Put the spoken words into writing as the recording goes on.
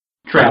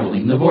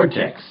Traveling the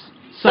Vortex.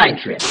 Side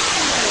Trip.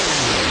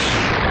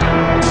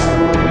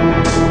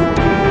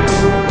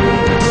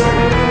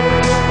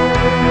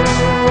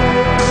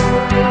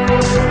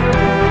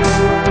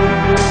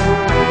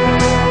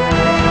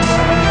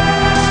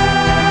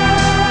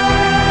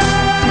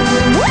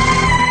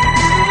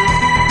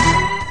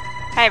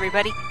 Hi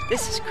everybody,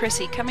 this is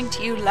Chrissy coming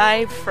to you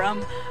live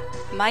from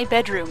my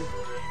bedroom.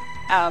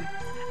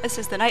 This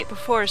is the night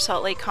before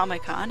Salt Lake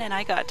Comic Con, and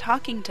I got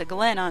talking to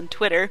Glenn on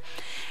Twitter,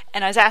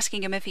 and I was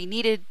asking him if he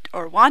needed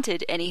or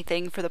wanted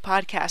anything for the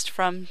podcast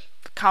from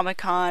Comic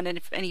Con, and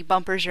if any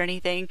bumpers or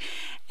anything.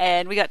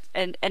 And when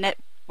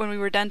we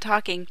were done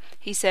talking,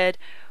 he said,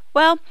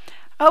 "Well,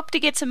 I hope to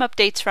get some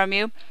updates from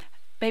you.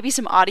 Maybe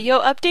some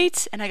audio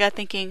updates." And I got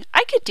thinking,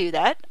 I could do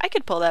that. I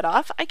could pull that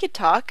off. I could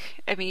talk.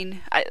 I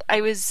mean, I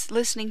was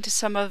listening to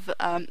some of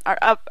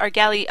our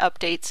galley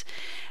updates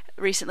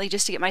recently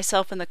just to get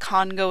myself in the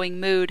con-going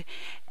mood.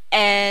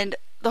 And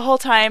the whole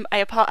time, I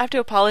have to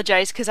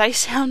apologize because I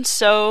sound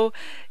so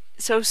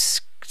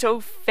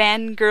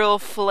fangirl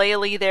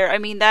flaily there. I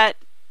mean, that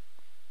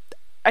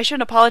I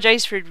shouldn't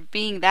apologize for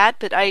being that,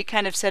 but I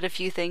kind of said a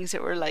few things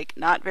that were like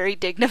not very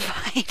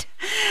dignified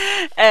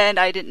and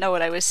I didn't know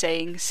what I was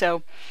saying.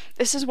 So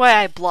this is why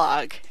I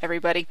blog,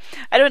 everybody.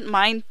 I don't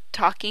mind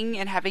talking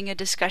and having a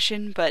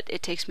discussion, but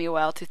it takes me a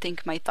while to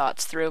think my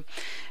thoughts through.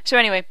 So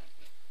anyway,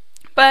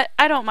 but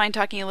I don't mind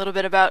talking a little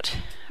bit about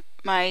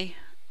my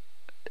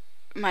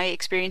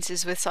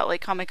experiences with Salt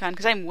Lake Comic Con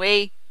because I'm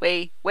way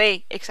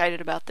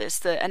excited about this.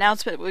 The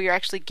announcement that we were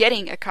actually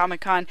getting a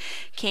Comic Con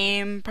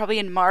came probably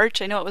in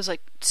March. I know it was like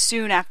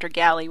soon after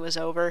Galley was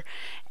over,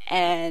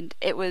 and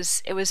it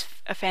was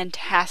a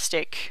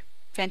fantastic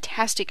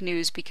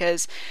news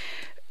because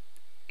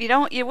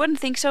you wouldn't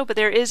think so, but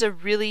there's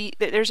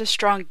a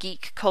strong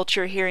geek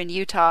culture here in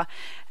Utah.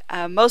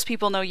 Most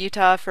people know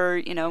Utah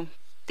for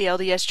the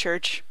LDS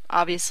Church,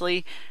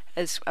 obviously,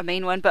 as a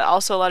main one, but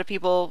also a lot of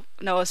people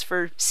know us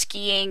for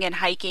skiing and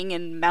hiking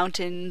and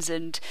mountains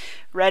and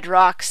red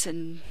rocks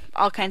and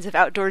all kinds of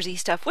outdoorsy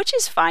stuff, which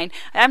is fine.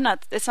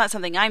 It's not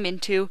something I'm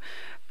into,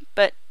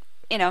 but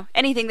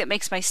anything that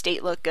makes my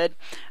state look good,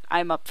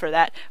 I'm up for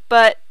that.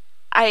 But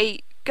I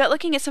got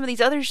looking at some of these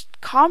other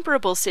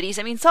comparable cities.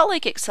 I mean, Salt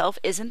Lake itself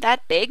isn't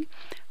that big,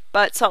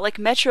 but Salt Lake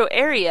metro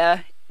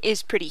area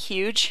is pretty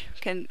huge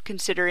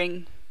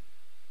considering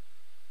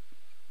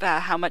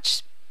how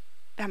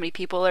many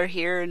people are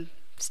here and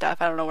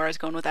stuff. I don't know where I was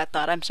going with that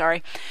thought. I'm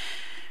sorry.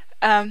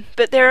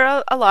 But there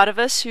are a lot of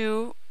us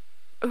who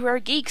are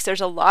geeks.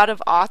 There's a lot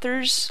of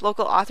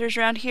local authors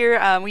around here.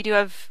 We do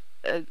have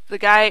the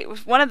guy,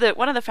 one of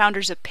the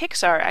founders of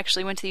Pixar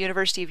actually went to the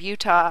University of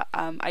Utah.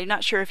 I'm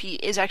not sure if he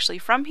is actually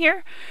from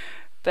here,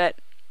 and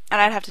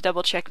I'd have to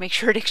double check, make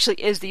sure it actually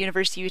is the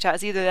University of Utah.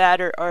 It's either that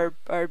or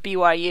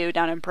BYU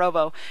down in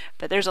Provo.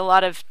 But there's a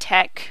lot of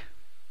tech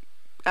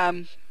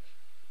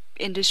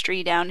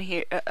industry down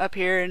here, up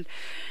here,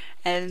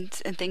 and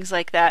things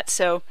like that.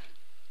 So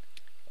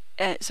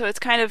it's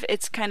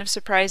kind of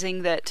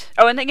surprising that.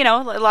 Oh, and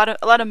a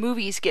lot of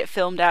movies get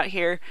filmed out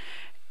here.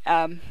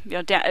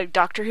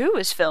 Doctor Who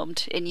was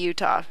filmed in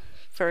Utah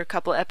for a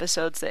couple of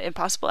episodes, The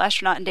Impossible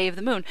Astronaut and Day of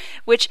the Moon,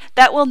 which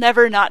that will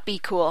never not be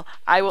cool.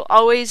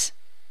 Those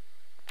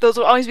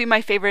will always be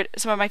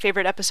some of my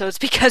favorite episodes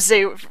because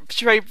they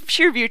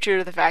sheer virtue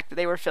of the fact that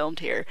they were filmed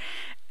here.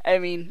 I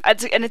mean,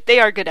 and they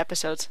are good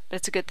episodes, but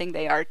it's a good thing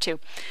they are too.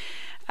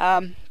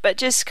 But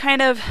just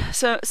kind of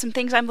some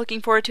things I'm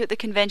looking forward to at the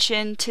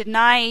convention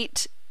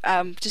tonight.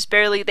 Just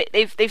barely,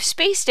 they've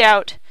spaced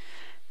out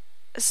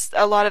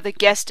a lot of the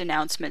guest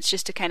announcements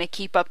just to kind of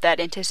keep up that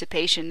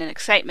anticipation and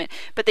excitement.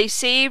 But they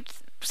saved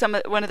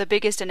one of the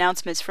biggest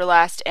announcements for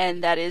last,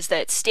 and that is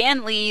that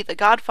Stan Lee, the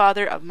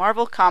godfather of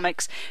Marvel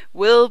Comics,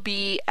 will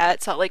be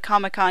at Salt Lake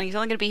Comic Con. He's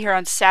only going to be here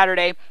on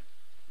Saturday,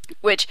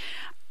 which.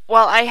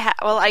 While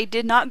I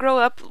did not grow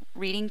up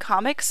reading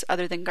comics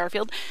other than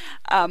Garfield,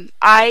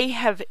 I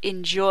have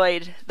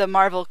enjoyed the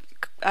Marvel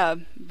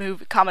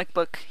comic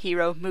book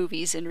hero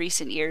movies in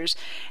recent years,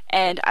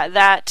 and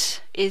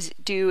that is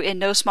due in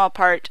no small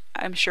part,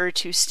 I'm sure,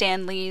 to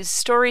Stan Lee's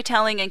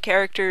storytelling and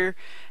character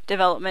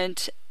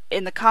development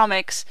in the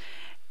comics,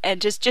 and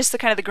just the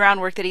kind of the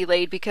groundwork that he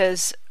laid.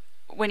 Because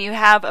when you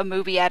have a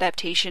movie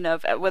adaptation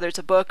of whether it's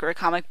a book or a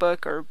comic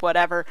book or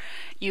whatever,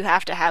 you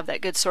have to have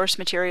that good source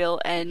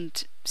material,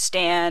 and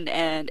Stan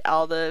and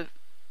all the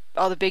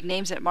big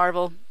names at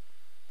Marvel,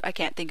 I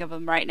can't think of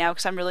them right now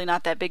because I'm really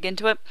not that big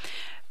into it,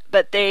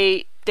 but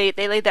they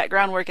laid that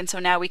groundwork, and so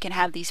now we can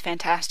have these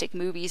fantastic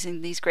movies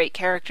and these great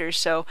characters.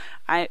 So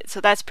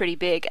that's pretty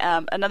big.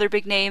 Another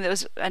big name that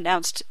was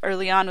announced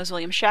early on was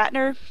William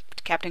Shatner,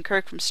 Captain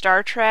Kirk from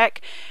Star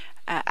Trek.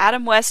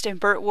 Adam West and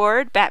Burt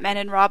Ward, Batman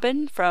and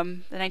Robin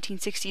from the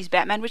 1960s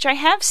Batman, which I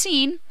have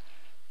seen,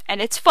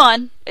 and it's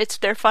fun.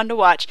 They're fun to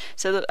watch.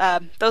 So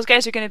those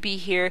guys are going to be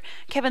here.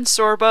 Kevin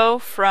Sorbo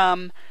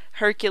from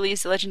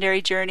Hercules: The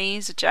Legendary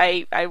Journeys, which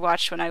I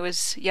watched when I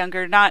was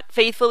younger, not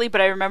faithfully,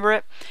 but I remember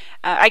it.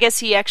 I guess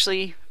he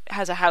actually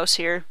has a house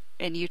here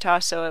in Utah,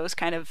 so it was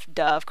kind of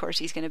duh. Of course,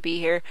 he's going to be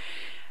here.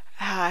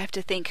 I have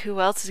to think who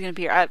else is going to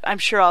be here. I'm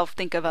sure I'll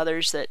think of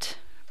others that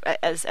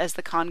as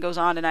the con goes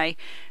on, and I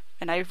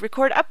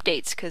record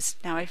updates because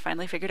now I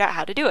finally figured out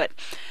how to do it.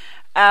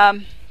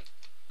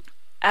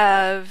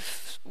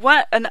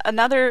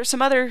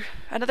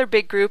 Another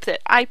big group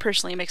that I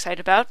personally am excited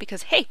about,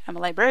 because hey, I'm a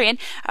librarian,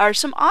 are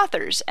some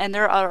authors, and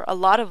there are a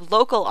lot of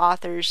local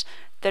authors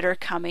that are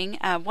coming.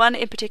 One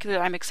in particular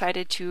I'm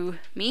excited to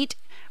meet.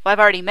 Well, I've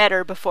already met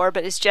her before,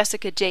 but it's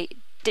Jessica Day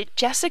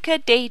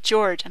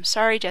George. I'm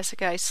sorry,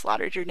 Jessica, I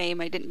slaughtered your name.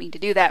 I didn't mean to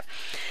do that.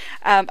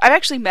 I've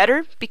actually met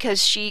her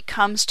because she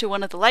comes to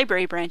one of the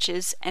library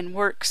branches and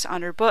works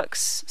on her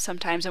books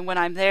sometimes. And when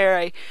I'm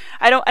there,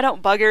 I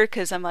don't bug her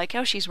because I'm like,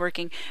 oh, she's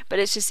working. But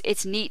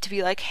it's neat to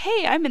be like,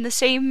 hey, I'm in the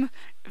same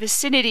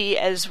vicinity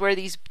as where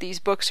these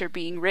books are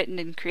being written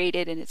and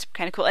created, and it's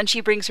kind of cool. And she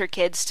brings her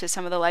kids to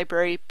some of the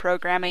library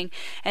programming,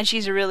 and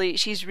she's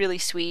really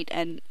sweet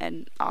and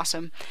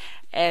awesome.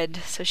 And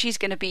so she's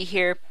going to be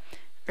here.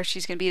 Or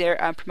she's going to be there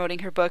promoting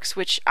her books,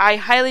 which I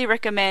highly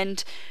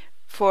recommend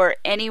for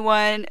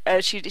anyone.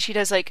 She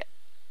does like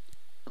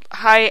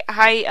high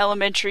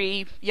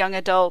elementary, young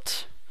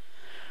adult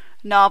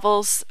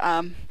novels.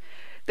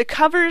 The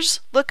covers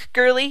look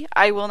girly,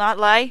 I will not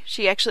lie.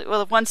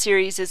 One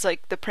series is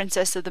like The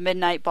Princess of the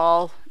Midnight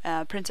Ball,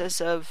 Princess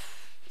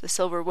of the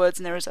Silver Woods,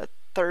 and there was a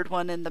third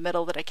one in the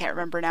middle that I can't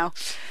remember now.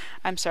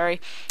 I'm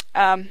sorry.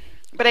 But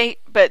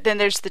then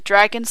there's the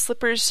Dragon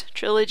Slippers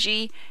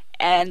trilogy,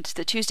 and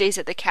the Tuesdays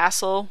at the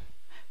Castle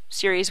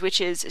series, which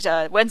is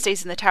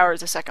Wednesdays in the Tower, is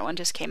the second one,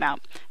 just came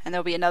out, and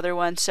there'll be another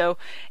one. So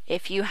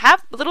if you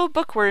have little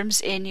bookworms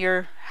in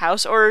your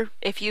house, or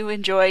if you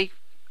enjoy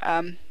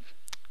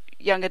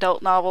young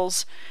adult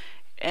novels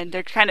and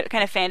they're kind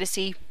of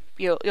fantasy,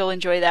 you'll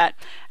enjoy that.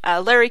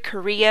 Larry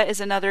Correia is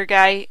another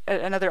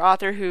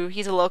author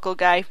he's a local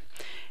guy.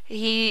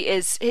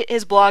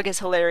 His blog is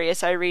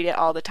hilarious. I read it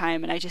all the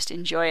time and I just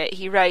enjoy it.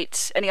 He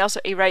writes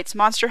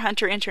Monster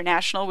Hunter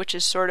International, which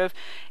is sort of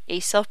a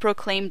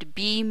self-proclaimed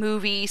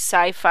B-movie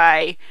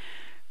sci-fi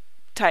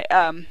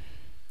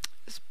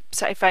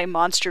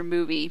monster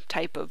movie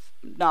type of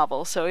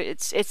novel. So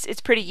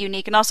it's pretty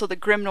unique. And also the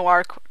Grim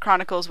Noir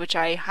Chronicles, which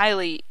I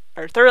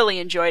thoroughly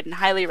enjoyed and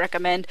highly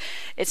recommend.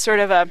 It's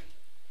sort of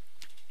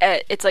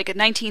it's like a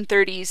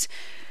 1930s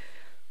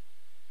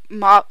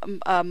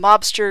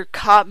mobster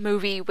cop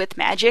movie with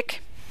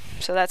magic,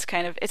 so it's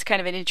kind of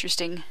an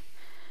interesting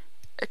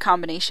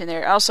combination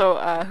there. Also,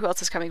 who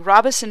else is coming?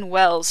 Robison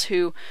Wells,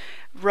 who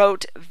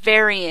wrote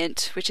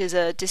Variant, which is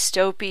a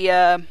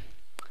dystopia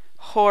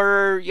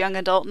horror young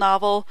adult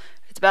novel.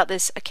 It's about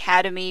this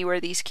academy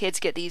where these kids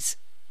get these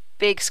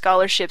big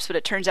scholarships, but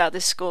it turns out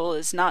this school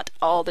is not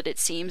all that it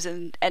seems.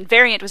 And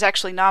Variant was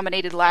actually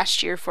nominated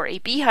last year for a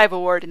Beehive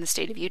Award in the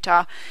state of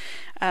Utah.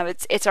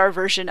 It's our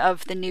version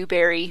of the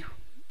Newbery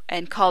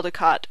and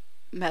Caldecott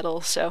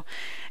medal. So,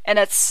 and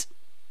it's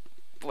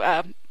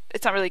not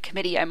really a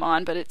committee I'm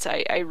on, but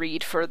I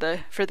read for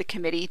the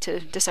committee to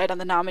decide on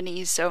the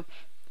nominees. So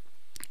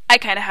I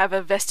kind of have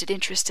a vested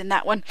interest in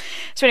that one.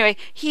 So anyway,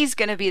 he's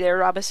going to be there,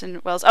 Robison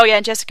Wells. Oh yeah,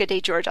 and Jessica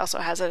Day George also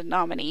has a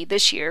nominee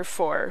this year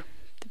for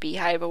the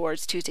Beehive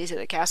Awards Tuesdays at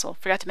the Castle.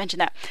 Forgot to mention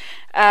that.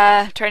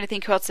 Trying to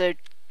think who else there.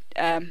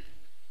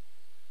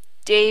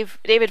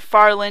 David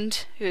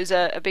Farland, who's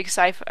a big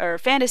sci-fi or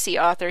fantasy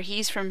author.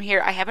 He's from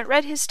here. I haven't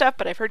read his stuff,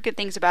 but I've heard good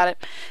things about it.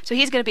 So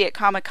he's going to be at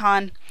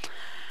Comic-Con.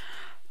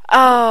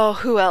 Oh,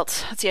 who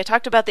else? Let's see. I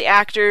talked about the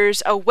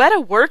actors. Oh,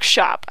 Weta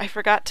Workshop. I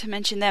forgot to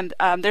mention them.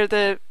 They're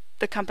the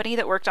company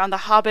that worked on The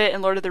Hobbit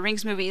and Lord of the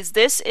Rings movies.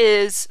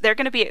 They're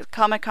going to be at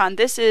Comic-Con.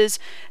 This is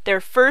their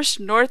first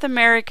North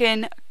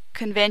American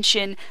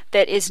convention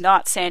that is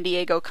not San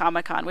Diego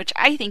Comic-Con, which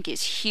I think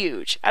is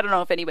huge. I don't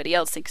know if anybody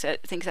else thinks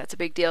that's a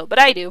big deal, but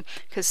I do,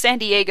 because San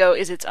Diego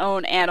is its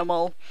own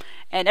animal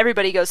and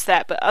everybody goes to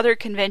that. But other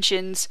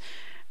conventions,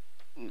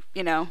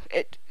 to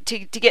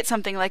get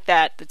something like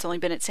that's only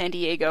been at San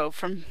Diego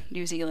from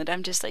New Zealand,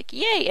 I'm just like,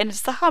 yay. And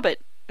it's The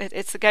Hobbit.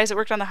 It's the guys that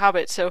worked on The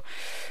Hobbit. So,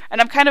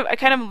 and I'm kind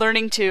of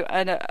learning to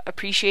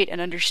appreciate and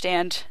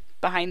understand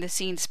behind the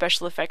scenes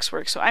special effects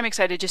work. So I'm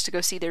excited just to go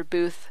see their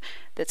booth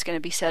that's going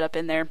to be set up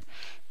in there.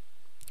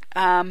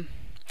 Trying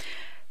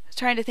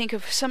to think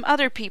of some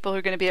other people who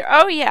are going to be there.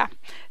 Oh yeah.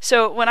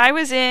 So when I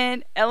was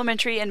in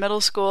elementary and middle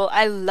school,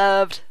 I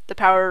loved the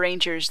Power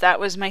Rangers. That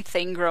was my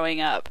thing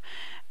growing up.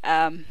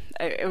 I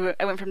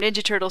went from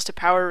Ninja Turtles to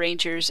Power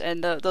Rangers,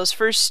 and those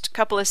first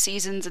couple of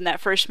seasons in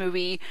that first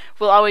movie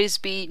will always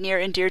be near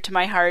and dear to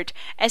my heart.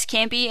 As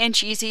campy and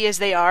cheesy as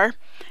they are,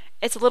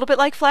 it's a little bit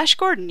like Flash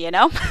Gordon,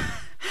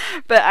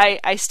 but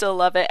I still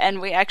love it.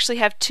 And we actually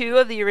have two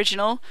of the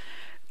original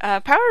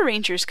Power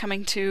Rangers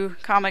coming to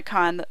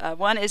Comic-Con.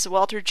 One is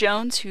Walter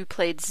Jones, who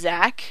played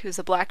Zack, who's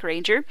the Black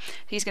Ranger.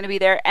 He's going to be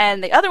there.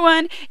 And the other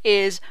one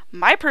is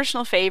my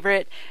personal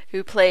favorite,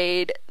 who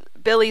played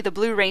Billy the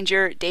Blue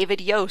Ranger,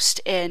 David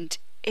Yost. And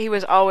Billy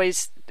was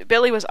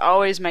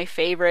always my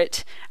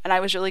favorite, and I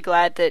was really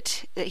glad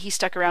that he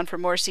stuck around for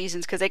more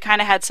seasons, because they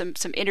kind of had some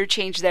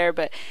interchange there.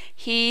 But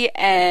he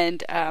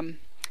and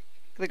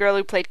the girl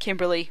who played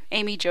Kimberly,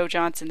 Amy Jo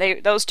Johnson.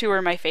 Those two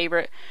were my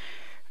favorite.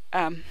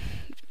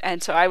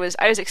 And so I was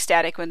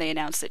ecstatic when they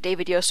announced that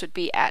David Yost would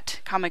be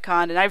at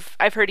Comic-Con, and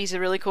I've heard he's a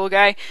really cool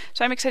guy,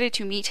 so I'm excited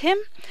to meet him.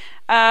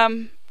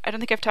 I don't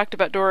think I've talked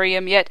about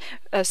Dorium yet.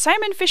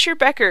 Simon Fisher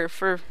Becker,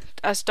 for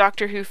us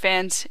Doctor Who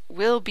fans,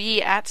 will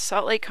be at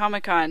Salt Lake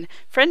Comic-Con.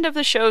 Friend of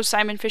the show,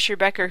 Simon Fisher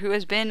Becker, who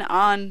has been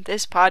on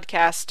this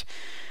podcast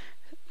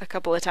a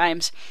couple of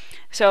times.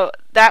 So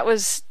that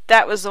was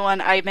the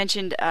one I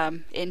mentioned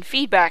in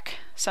feedback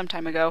some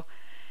time ago,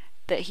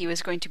 that he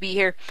was going to be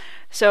here.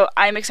 So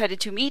I'm excited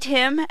to meet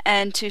him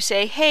and to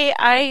say, hey,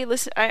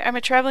 I'm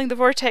a Traveling the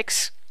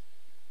Vortex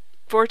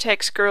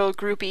girl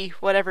groupie,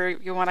 whatever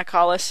you want to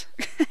call us,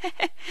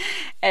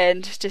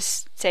 and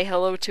just say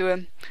hello to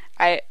him.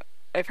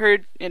 I've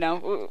heard,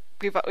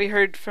 we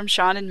heard from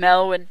Sean and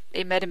Mel when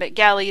they met him at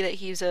Galley that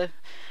he's a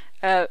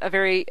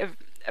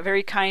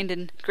very kind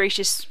and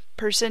gracious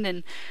person,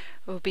 and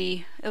it'll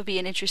be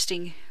an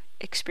interesting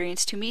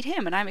experience to meet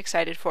him, and I'm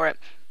excited for it.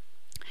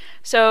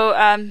 So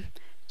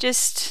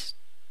just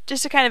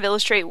to kind of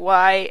illustrate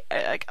why,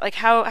 like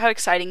how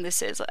exciting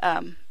this is.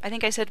 I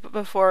think I said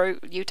before,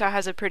 Utah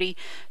has a pretty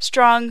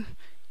strong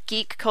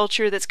geek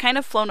culture that's kind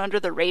of flown under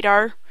the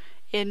radar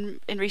in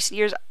recent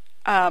years.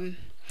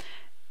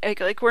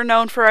 Like we're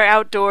known for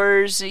our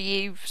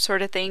outdoorsy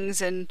sort of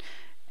things and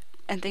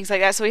things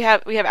like that. So we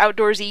have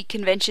outdoorsy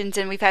conventions,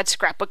 and we've had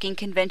scrapbooking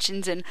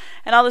conventions, and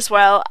all this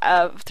while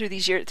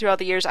throughout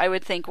the years, I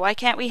would think, why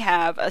can't we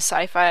have a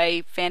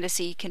sci-fi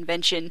fantasy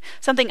convention,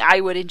 something I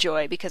would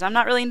enjoy, because I'm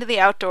not really into the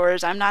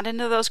outdoors. I'm not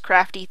into those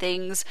crafty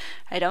things.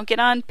 I don't get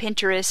on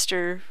Pinterest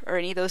or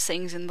any of those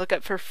things and look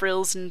up for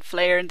frills and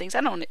flair and things.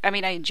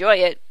 I enjoy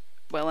it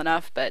well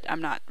enough, but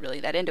I'm not really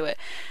that into it.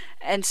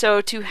 And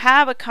so to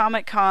have a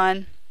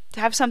Comic-Con, to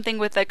have something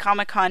with a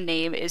Comic-Con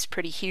name is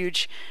pretty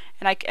huge.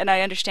 And I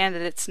understand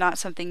that it's not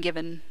something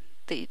given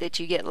that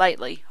you get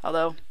lightly,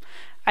 although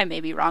I may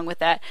be wrong with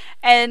that.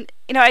 And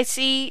I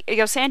see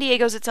San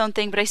Diego's its own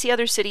thing, but I see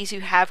other cities who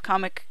have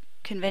comic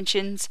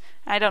conventions.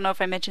 I don't know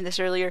if I mentioned this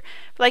earlier,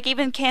 but like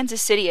even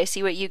Kansas City, I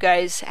see what you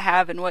guys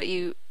have and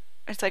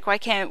it's like, why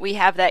can't we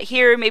have that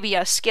here? Maybe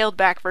a scaled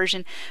back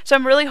version. So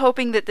I'm really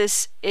hoping that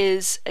this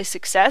is a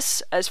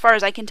success. As far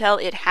as I can tell,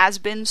 it has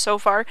been so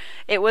far.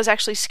 It was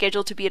actually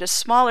scheduled to be at a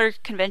smaller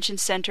convention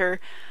center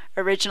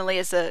originally,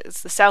 as the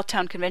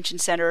Southtown Convention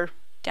Center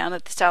down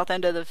at the south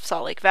end of the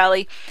Salt Lake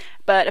Valley,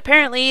 but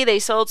apparently they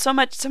sold so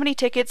many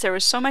tickets, there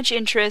was so much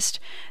interest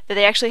that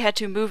they actually had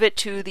to move it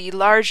to the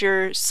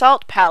larger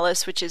Salt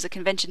Palace, which is a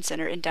convention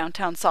center in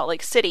downtown Salt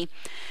Lake City.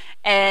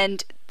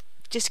 And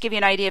just to give you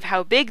an idea of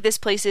how big this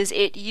place is,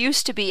 it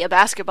used to be a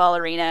basketball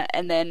arena,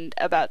 and then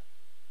about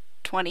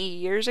 20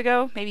 years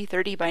ago, maybe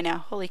 30 by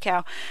now, holy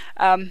cow,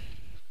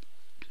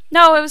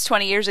 no, it was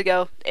 20 years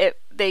ago,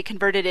 they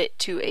converted it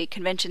to a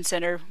convention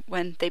center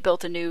when they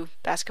built a new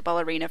basketball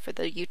arena for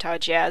the Utah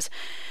Jazz.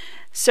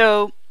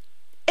 So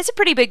it's a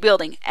pretty big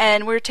building,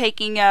 and we're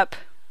taking up,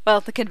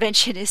 well, the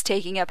convention is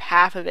taking up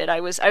half of it.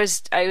 I was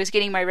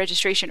getting my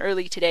registration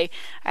early today.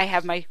 I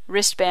have my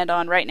wristband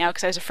on right now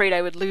because I was afraid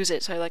I would lose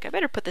it, so I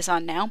better put this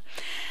on now.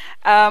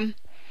 And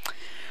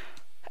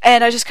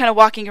I was just kind of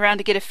walking around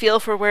to get a feel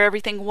for where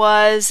everything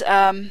was.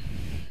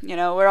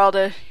 Where all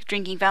the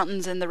drinking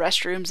fountains and the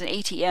restrooms and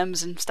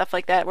ATMs and stuff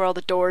like that, where all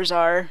the doors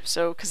are.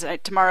 So, because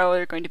tomorrow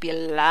there are going to be a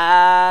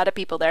lot of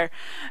people there,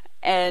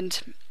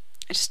 and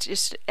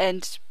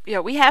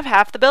we have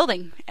half the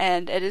building,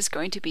 and it is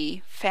going to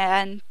be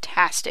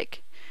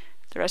fantastic.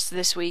 The rest of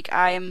this week,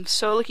 I am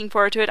so looking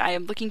forward to it. I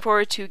am looking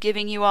forward to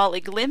giving you all a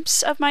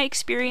glimpse of my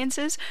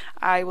experiences.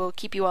 I will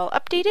keep you all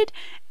updated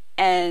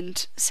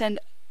and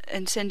send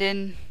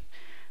in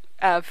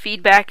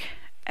feedback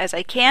as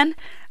I can.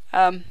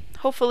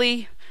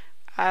 Hopefully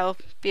I'll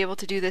be able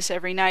to do this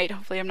every night.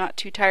 Hopefully I'm not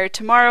too tired.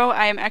 Tomorrow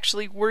I am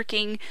actually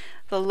working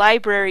the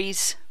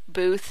library's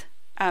booth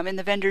in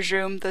the vendor's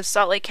room. The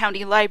Salt Lake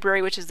County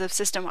Library, which is the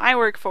system I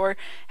work for,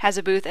 has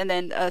a booth, and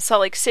then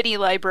Salt Lake City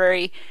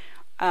Library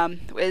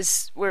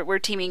we're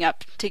teaming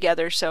up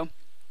together. So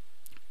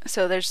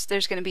there's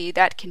going to be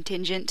that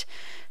contingent.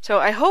 So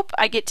I hope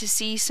I get to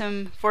see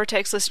some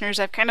Vortex listeners.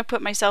 I've kind of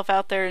put myself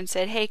out there and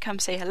said, hey, come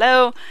say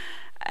hello.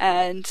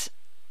 And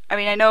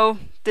I know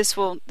this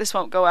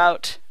won't go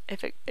out.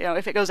 If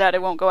it goes out,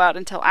 it won't go out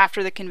until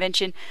after the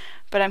convention.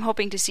 But I'm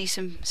hoping to see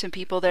some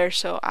people there.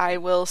 So I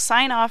will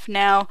sign off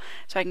now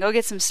so I can go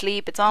get some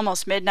sleep. It's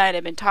almost midnight.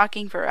 I've been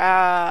talking for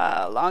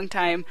a long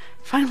time.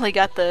 Finally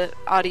got the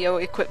audio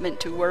equipment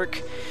to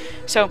work.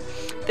 So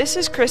this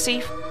is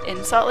Chrissy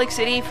in Salt Lake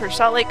City for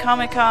Salt Lake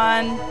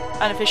Comic-Con,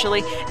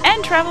 unofficially,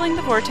 and Traveling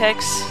the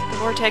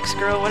Vortex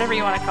Girl, whatever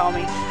you want to call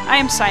me. I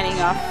am signing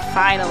off,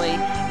 finally.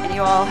 And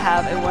you all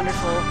have a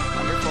wonderful,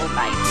 wonderful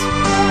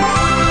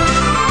night.